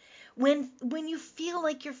good, when you feel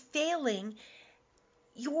like you're failing,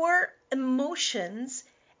 your emotions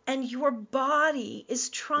and your body is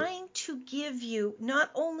trying to give you not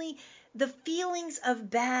only the feelings of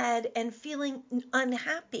bad and feeling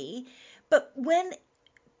unhappy, but when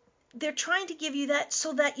they're trying to give you that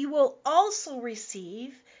so that you will also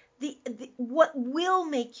receive what will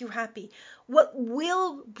make you happy, what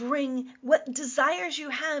will bring, what desires you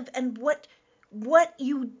have, and what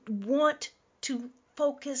you want to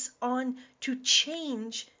focus on to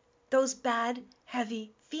change those bad,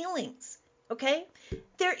 heavy feelings. Okay?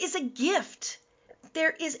 There is a gift.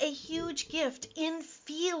 There is a huge gift in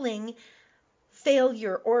feeling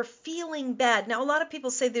failure or feeling bad. Now, a lot of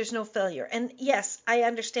people say there's no failure. And yes, I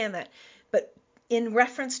understand that. But in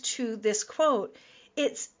reference to this quote,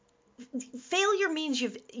 it's failure means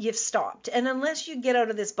you've stopped. And unless you get out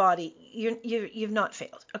of this body, you've not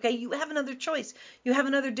failed. Okay? You have another choice. You have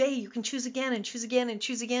another day. You can choose again and choose again and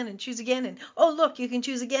choose again and choose again. And oh, look, you can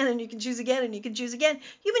choose again and you can choose again and you can choose again.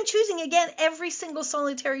 You've been choosing again every single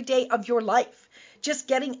solitary day of your life. Just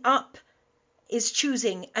getting up is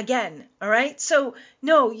choosing again. All right? So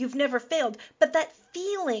no, you've never failed. But that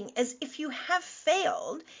feeling as if you have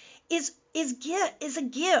failed is a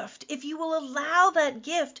gift if you will allow that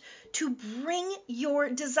gift to bring your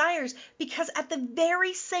desires, because in the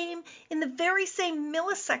very same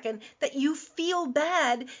millisecond that you feel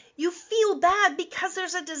bad because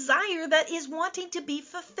there's a desire that is wanting to be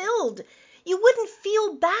fulfilled. You wouldn't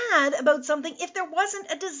feel bad about something if there wasn't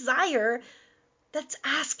a desire that's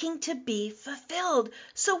asking to be fulfilled.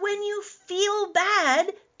 So when you feel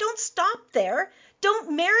bad, Don't stop there.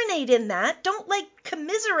 Don't marinate in that. Don't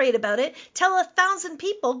commiserate about it. Tell 1,000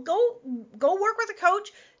 people, go work with a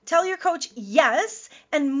coach. Tell your coach yes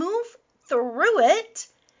and move through it.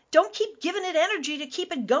 Don't keep giving it energy to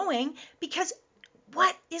keep it going, because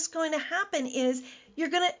what is going to happen is you're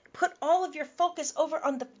going to put all of your focus over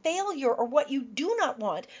on the failure or what you do not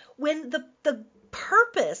want, when the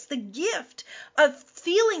purpose, the gift of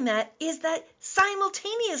feeling that is that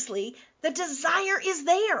simultaneously the desire is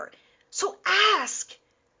there. So ask,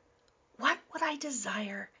 what would I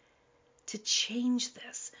desire to change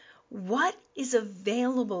this? What is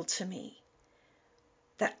available to me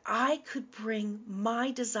that I could bring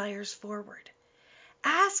my desires forward?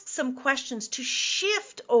 Ask some questions to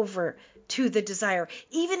shift over to the desire,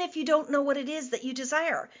 even if you don't know what it is that you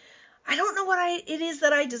desire. I don't know what it is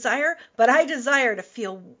that I desire, but I desire to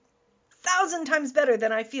feel 1,000 times better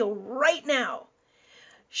than I feel right now.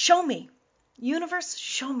 Show me. Universe,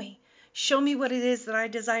 show me. Show me what it is that I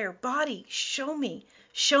desire. Body, show me.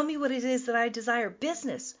 Show me what it is that I desire.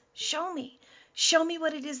 Business, show me. Show me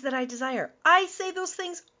what it is that I desire. I say those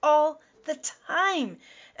things all the time.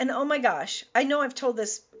 And oh my gosh, I know I've told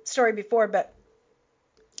this story before, but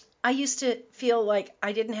I used to feel like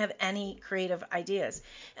I didn't have any creative ideas.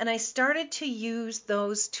 And I started to use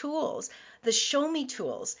those tools, the show me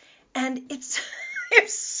tools. And I have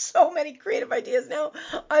so many creative ideas now.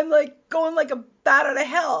 I'm going like a bat out of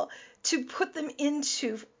hell to put them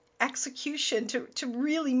into execution, to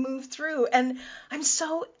really move through. And I'm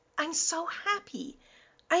so happy.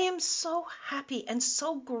 I am so happy and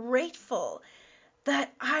so grateful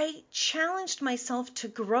that I challenged myself to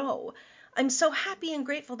grow. I'm so happy and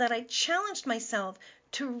grateful that I challenged myself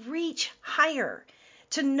to reach higher,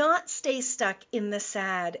 to not stay stuck in the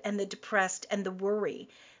sad and the depressed and the worry.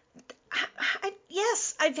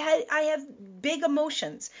 Yes, I have big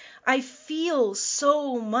emotions. I feel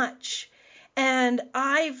so much. And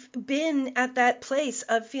I've been at that place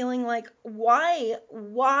of feeling like, why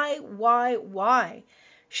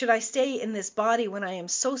should I stay in this body when I am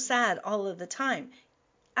so sad all of the time?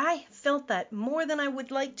 I felt that more than I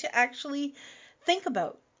would like to actually think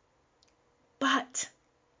about. But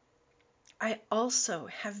I also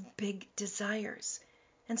have big desires.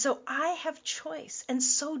 And so I have choice, and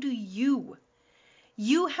so do you.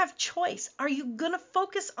 You have choice. Are you going to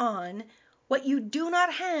focus on what you do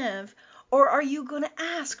not have, or are you going to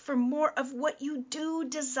ask for more of what you do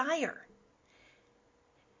desire?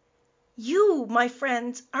 You, my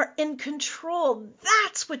friends, are in control.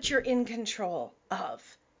 That's what you're in control of.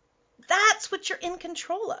 That's what you're in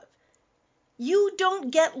control of. You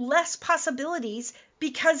don't get less possibilities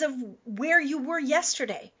because of where you were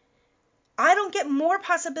yesterday. I don't get more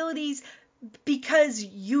possibilities because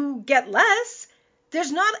you get less.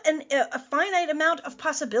 There's not a finite amount of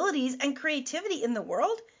possibilities and creativity in the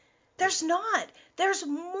world. There's not. There's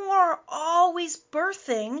more always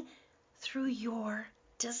birthing through your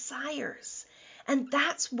desires. And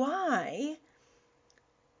that's why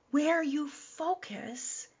where you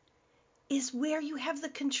focus is where you have the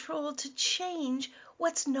control to change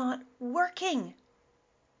what's not working.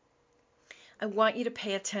 I want you to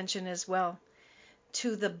pay attention as well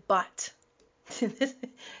to the but.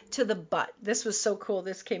 To the but. This was so cool.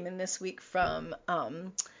 This came in this week from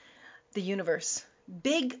the universe.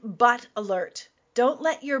 Big but alert. Don't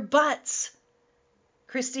let your buts,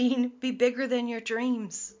 Christine, be bigger than your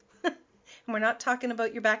dreams. And we're not talking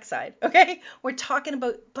about your backside, okay? We're talking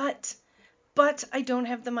about but I don't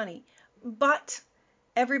have the money. But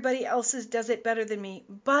everybody else's does it better than me.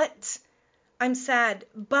 But I'm sad.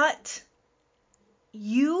 But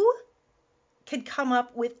you could come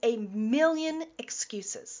up with a million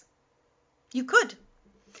excuses. You could.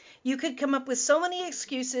 You could come up with so many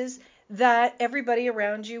excuses that everybody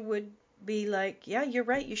around you would be like, yeah, you're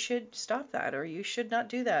right, you should stop that, or you should not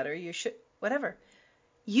do that, or you should, whatever.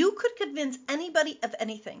 You could convince anybody of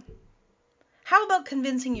anything. How about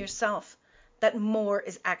convincing yourself that more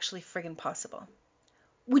is actually friggin' possible?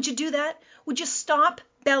 Would you do that? Would you stop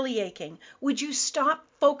belly aching? Would you stop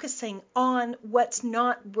focusing on what's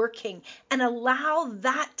not working and allow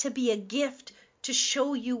that to be a gift to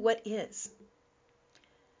show you what is?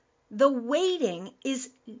 The waiting is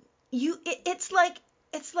it's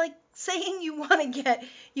like saying you want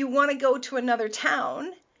to go to another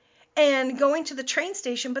town and going to the train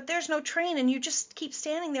station, but there's no train and you just keep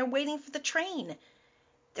standing there waiting for the train.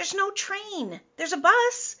 There's no train. There's a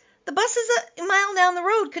bus. The bus is a mile down the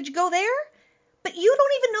road. Could you go there? But you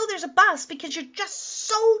don't even know there's a bus because you're just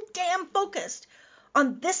so damn focused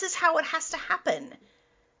on this is how it has to happen.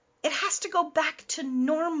 It has to go back to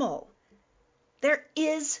normal. There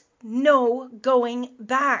is no going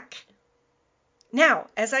back. Now,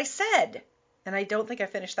 as I said, and I don't think I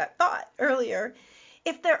finished that thought earlier,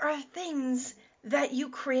 if there are things that you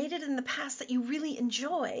created in the past that you really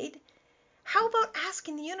enjoyed, how about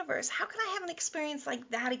asking the universe, how can I have an experience like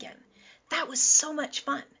that again? That was so much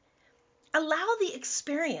fun. Allow the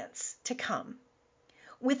experience to come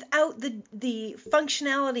without the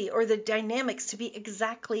functionality or the dynamics to be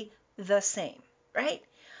exactly the same, right?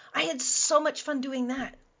 I had so much fun doing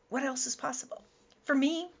that. What else is possible? For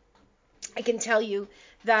me, I can tell you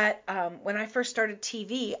that when I first started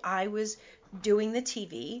TV, I was doing the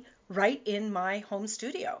TV right in my home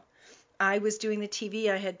studio. I was doing the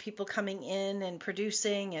TV. I had people coming in and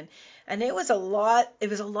producing, and it was a lot. It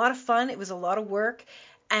was a lot of fun. It was a lot of work,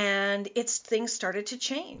 and things started to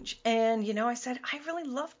change. And I said, I really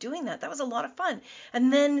love doing that. That was a lot of fun.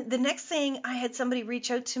 And then the next thing, I had somebody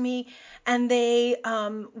reach out to me, and they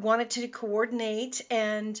wanted to coordinate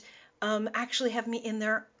and actually have me in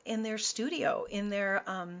their studio, in their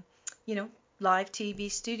live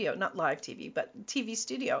TV studio, not live TV, but TV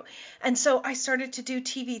studio. And so I started to do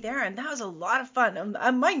TV there, and that was a lot of fun.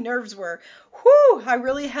 My nerves were, I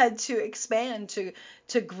really had to expand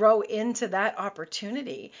to grow into that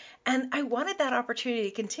opportunity. And I wanted that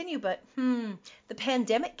opportunity to continue, but the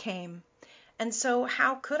pandemic came. And so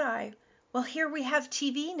how could I? Well, here we have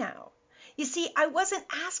TV now. You see, I wasn't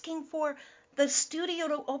asking for the studio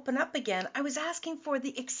to open up again. I was asking for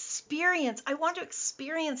the experience. I want to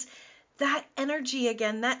experience that energy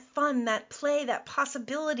again, that fun, that play, that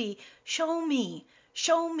possibility. Show me.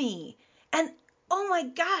 And oh my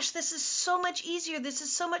gosh, this is so much easier. This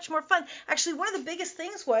is so much more fun. Actually, one of the biggest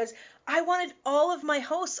things was I wanted all of my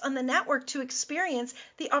hosts on the network to experience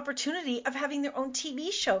the opportunity of having their own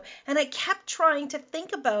TV show. And I kept trying to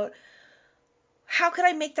think about, how could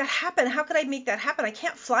I make that happen? How could I make that happen? I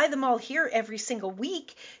can't fly them all here every single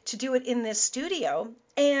week to do it in this studio.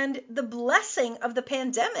 And the blessing of the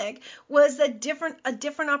pandemic was that a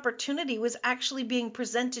different opportunity was actually being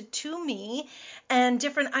presented to me, and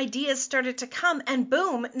different ideas started to come, and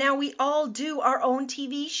boom, now we all do our own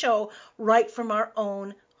TV show right from our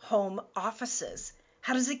own home offices.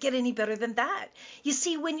 How does it get any better than that? You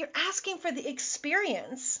see, when you're asking for the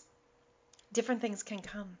experience, different things can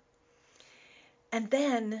come. And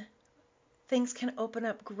then things can open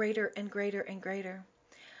up greater and greater and greater.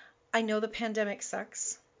 I know the pandemic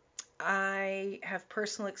sucks. I have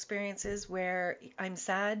personal experiences where I'm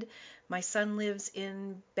sad. My son lives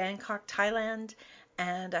in Bangkok, Thailand,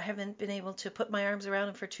 and I haven't been able to put my arms around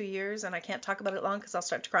him for 2 years, and I can't talk about it long because I'll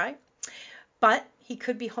start to cry. But he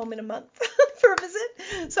could be home in a month for a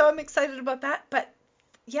visit, so I'm excited about that. But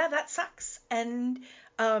yeah, that sucks. And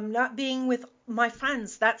not being with my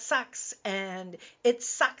friends, that sucks. And it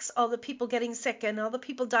sucks, all the people getting sick and all the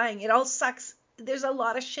people dying. It all sucks. There's a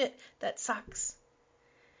lot of shit that sucks.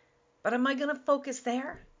 But am I going to focus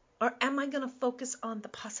there? Or am I going to focus on the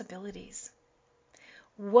possibilities?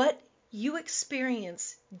 What you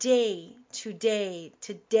experience day to day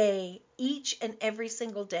to day, each and every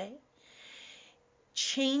single day,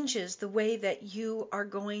 changes the way that you are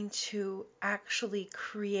going to actually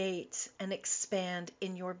create and expand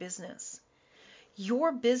in your business.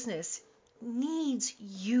 Your business needs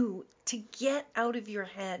you to get out of your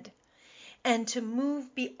head and to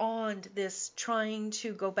move beyond this trying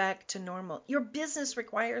to go back to normal. Your business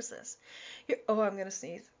requires this. I'm going to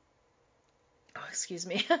sneeze. Oh, excuse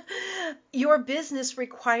me. Your business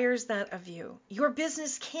requires that of you. Your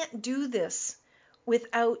business can't do this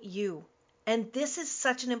without you. And this is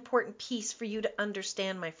such an important piece for you to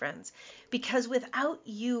understand, my friends, because without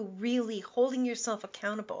you really holding yourself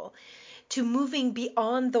accountable to moving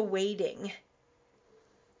beyond the waiting,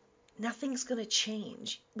 nothing's going to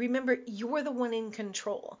change. Remember, you're the one in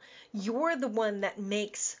control. You're the one that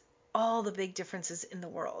makes all the big differences in the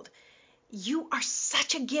world. You are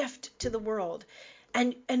such a gift to the world.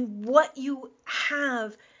 And what you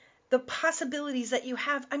have, the possibilities that you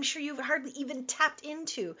have, I'm sure you've hardly even tapped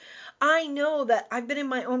into. I know that I've been in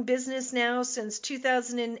my own business now since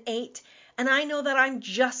 2008, and I know that I'm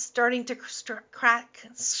just starting to crack.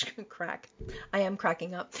 I am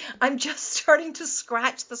cracking up. I'm just starting to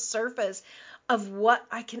scratch the surface of what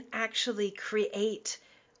I can actually create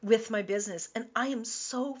with my business. And I am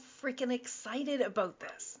so freaking excited about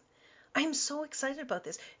this. I am so excited about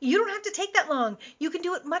this. You don't have to take that long. You can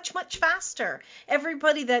do it much, much faster.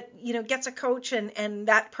 Everybody that, gets a coach and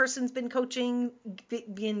that person's been coaching,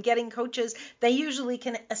 been getting coaches, they usually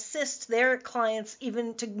can assist their clients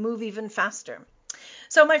even to move even faster.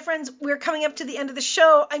 So, my friends, we're coming up to the end of the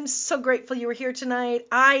show. I'm so grateful you were here tonight.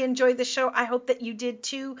 I enjoyed the show. I hope that you did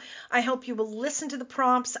too. I hope you will listen to the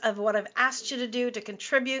prompts of what I've asked you to do to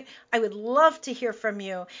contribute. I would love to hear from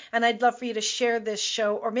you, and I'd love for you to share this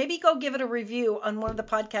show or maybe go give it a review on one of the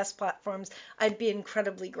podcast platforms. I'd be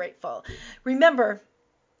incredibly grateful. Remember,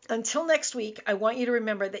 until next week, I want you to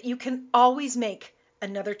remember that you can always make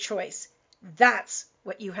another choice. That's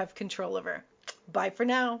what you have control over. Bye for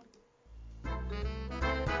now.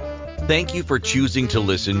 Thank you for choosing to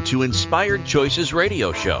listen to Inspired Choices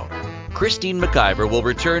Radio Show. Christine McIver will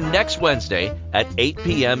return next Wednesday at 8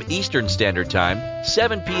 p.m. Eastern Standard Time,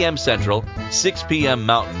 7 p.m. Central, 6 p.m.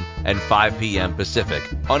 Mountain, and 5 p.m. Pacific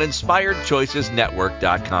on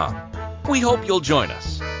InspiredChoicesNetwork.com. We hope you'll join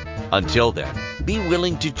us. Until then, be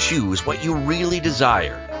willing to choose what you really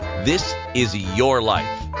desire. This is your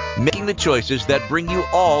life, making the choices that bring you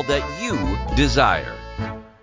all that you desire.